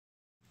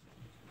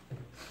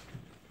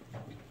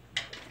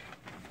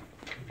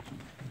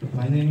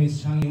my name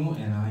is Chang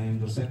and I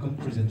am the second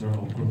presenter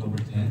of group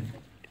number 10.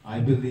 I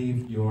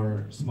believe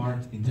your smart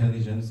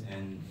intelligence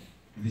and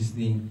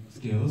listening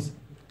skills,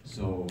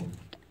 so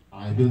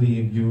I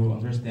believe you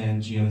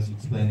understand Jian's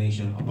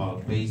explanation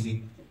about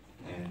basic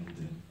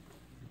and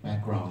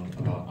background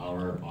about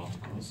our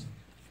articles.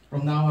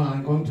 From now on,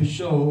 I'm going to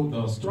show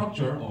the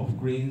structure of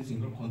green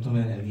single quantum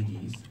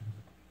LEDs.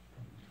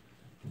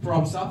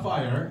 From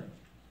sapphire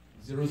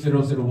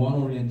 0001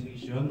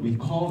 orientation, we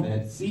call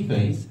that C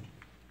phase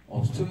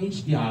of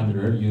 2-inch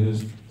diameter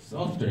used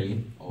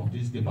substrate of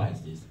these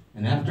devices.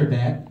 And after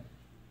that,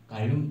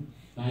 gallium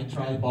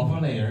nitride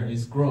buffer layer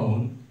is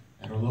grown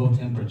at a low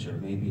temperature,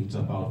 maybe it's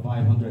about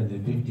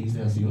 550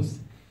 Celsius.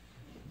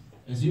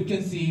 As you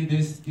can see,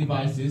 these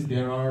devices,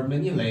 there are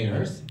many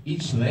layers.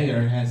 Each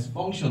layer has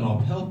function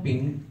of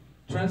helping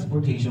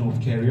transportation of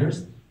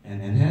carriers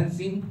and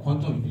enhancing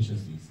quantum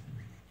efficiencies.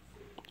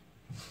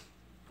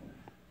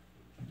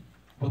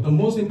 But the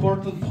most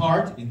important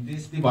part in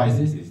these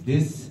devices is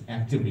this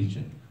active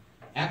region.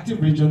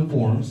 Active region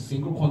forms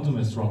single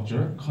quantum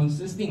structure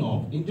consisting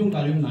of indium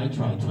gallium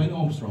nitride 20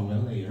 Armstrong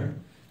well layer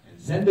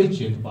and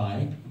sandwiched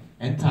by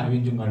N-type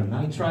indium gallium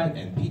nitride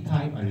and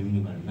P-type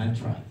aluminum gallium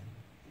nitride.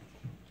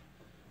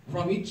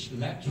 From each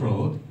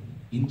electrode,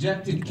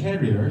 injected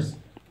carriers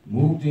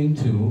moved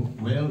into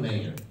well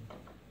layer,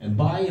 and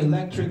by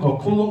electrical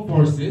Coulomb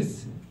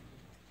forces,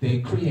 they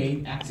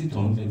create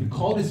excitons, and we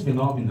call this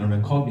phenomenon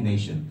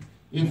recombination.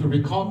 If a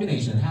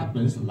recombination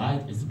happens,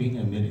 light is being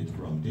emitted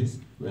from this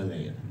well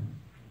layer.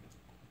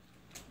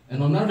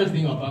 And another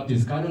thing about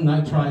this gallium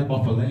nitride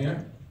buffer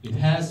layer, it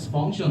has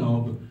function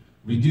of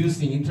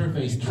reducing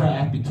interface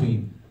trap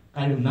between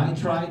gallium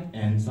nitride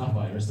and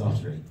sapphire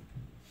substrate.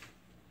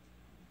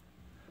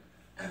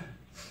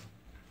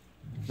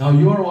 Now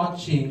you are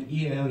watching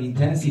EL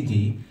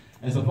intensity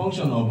as a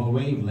function of a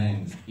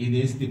wavelength. It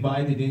is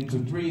divided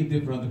into 3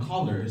 different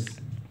colors.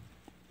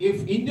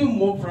 If indium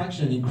mole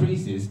fraction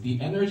increases, the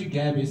energy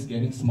gap is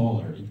getting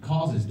smaller. It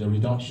causes the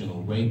reduction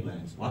of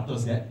wavelengths. What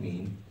does that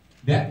mean?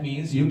 That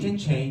means you can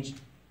change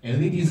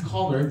LED's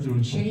color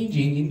through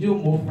changing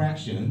indium mole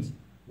fractions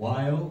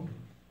while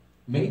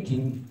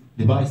making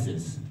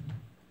devices.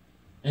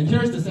 And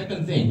here's the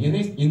second thing.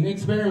 In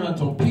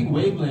experimental, peak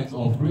wavelength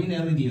of green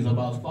LED is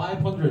about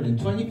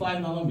 525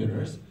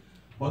 nanometers.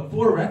 But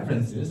for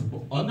references,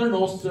 under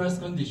no stress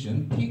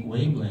condition, peak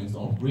wavelength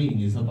of green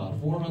is about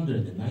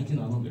 490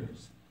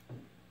 nanometers.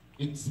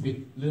 It's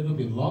a little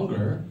bit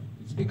longer.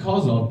 It's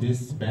because of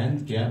this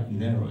band gap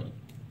narrowing.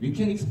 We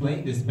can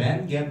explain this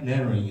band gap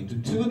narrowing into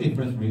 2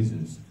 different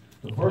reasons.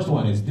 The first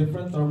one is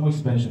different thermal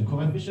expansion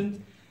coefficient,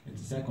 and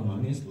the second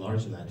one is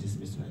large lattice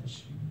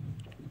mismatch.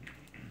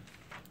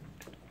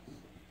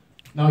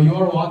 Now you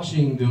are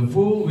watching the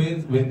full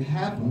width with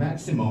half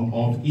maximum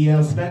of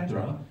EL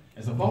spectra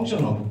as a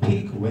function of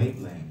peak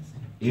wavelength.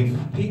 If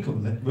peak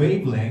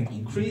wavelength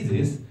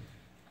increases,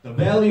 the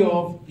value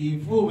of the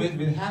full width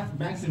with half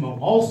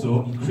maximum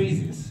also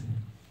increases.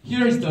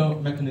 Here is the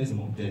mechanism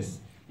of this.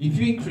 If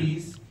you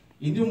increase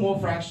indium mole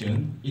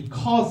fraction, it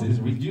causes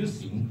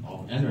reducing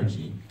of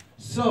energy.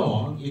 So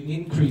on, it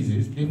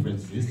increases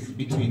differences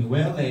between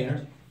well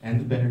layer and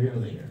the barrier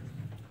layer.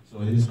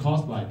 So it is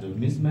caused by the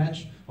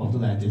mismatch of the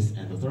lattice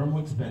and the thermal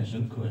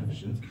expansion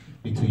coefficient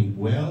between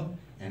well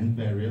and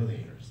barrier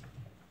layers.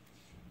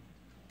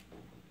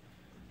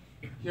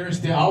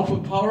 Here's the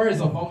output power as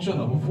a function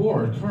of a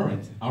forward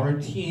current. Our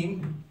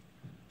team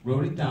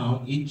wrote it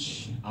down,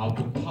 each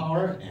output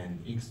power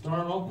and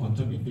external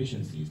quantum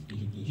efficiencies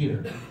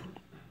here.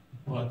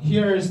 But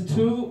here is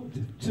two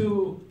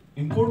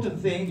important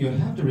things you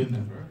have to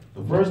remember.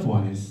 The first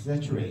one is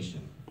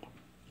saturation.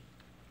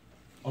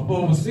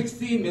 Above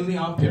 60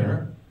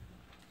 milliampere,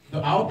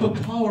 the output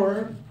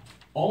power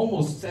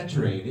almost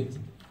saturated,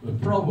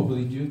 but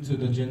probably due to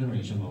the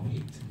generation of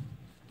heat.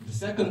 The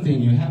second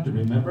thing you have to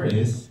remember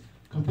is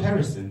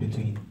comparison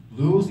between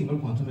blue single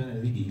quantum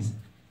LEDs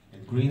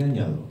and green and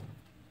yellow.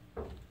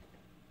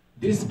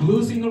 This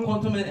blue single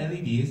quantum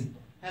LEDs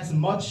has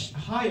much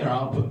higher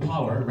output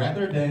power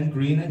rather than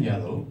green and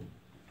yellow.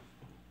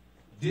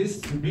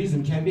 This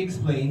reason can be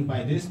explained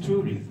by these 2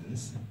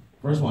 reasons.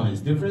 First one is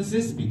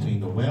differences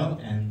between the well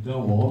and the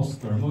wall's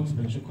thermal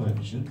expansion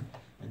coefficient.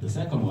 And the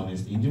second one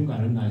is indium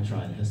gallium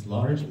nitride has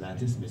large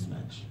lattice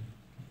mismatch.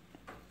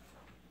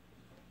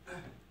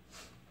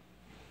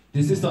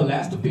 This is the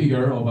last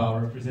figure of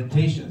our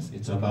presentations.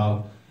 It's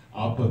about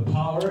output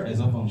power as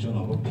a function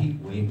of a peak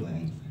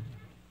wavelength.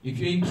 If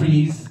you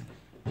increase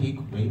peak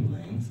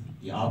wavelength,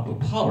 the output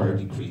power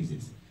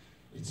decreases.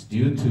 It's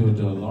due to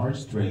the large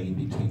strain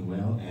between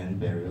well and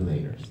barrier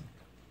layers.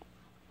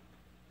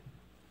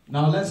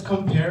 Now let's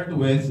compare it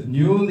with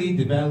newly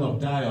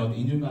developed diode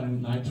indium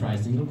gallium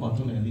nitride single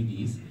quantum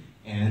LEDs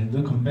and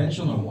the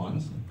conventional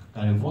ones,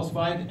 gallium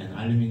phosphide and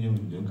aluminum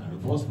indium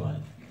gallium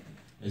phosphide.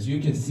 As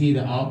you can see,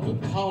 the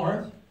output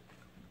power,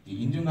 the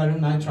indium gallium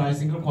nitride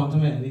single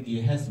quantum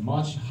LED has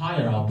much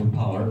higher output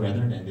power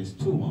rather than this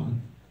 2-1.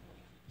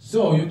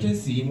 So you can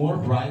see more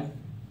bright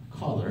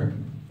color,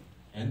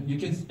 and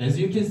as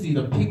you can see,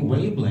 the peak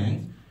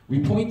wavelength We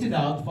pointed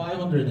out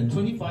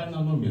 525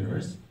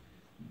 nanometers.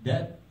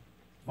 That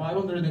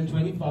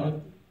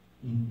 525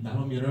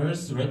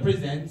 nanometers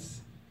represents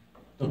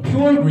the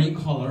pure green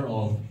color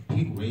of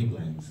peak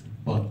wavelengths,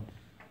 but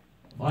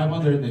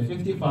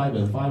 555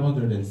 and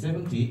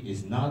 570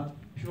 is not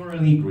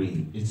purely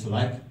green. It's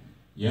like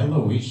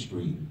yellowish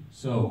green.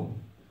 So,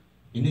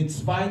 in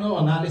its final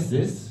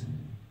analysis,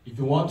 if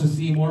you want to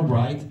see more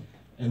bright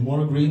and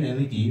more green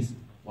LEDs,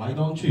 why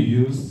don't you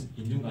use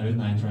indium gallium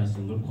nitride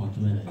single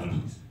quantum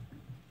LEDs?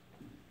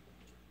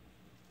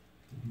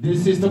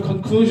 This is the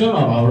conclusion of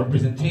our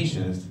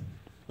presentations.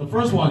 The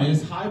first one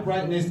is high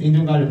brightness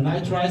indium gallium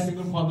nitride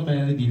single quantum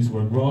LEDs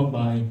were grown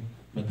by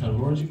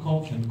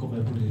metallurgical chemical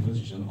vapor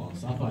deposition on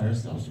sapphire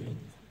substrate.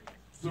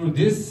 Through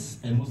this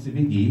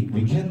MOCVD,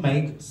 we can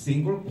make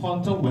single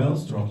quantum well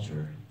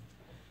structure.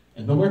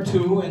 And number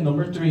 2 and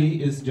number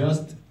 3 is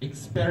just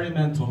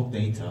experimental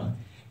data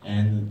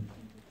and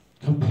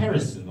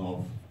comparison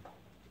of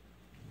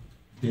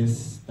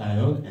this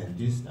diode and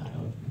this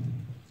diode.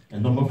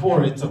 And number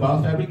 4, it's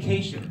about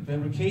fabrication.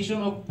 Fabrication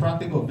of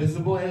practical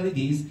visible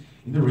LEDs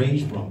in the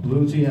range from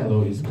blue to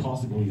yellow is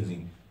possible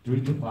using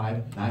 3 to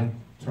 5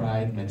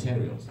 nitride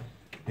materials.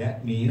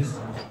 That means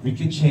we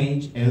can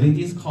change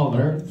LED's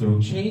color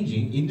through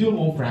changing indium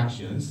mole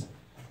fractions,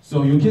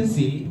 so you can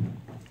see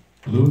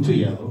blue to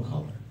yellow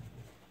color.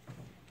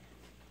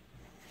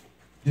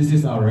 This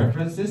is our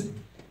references,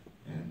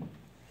 and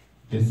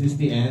this is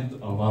the end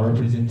of our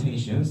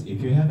presentations.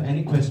 If you have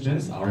any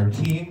questions, our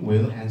team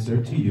will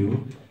answer to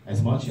you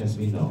as much as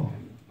we know.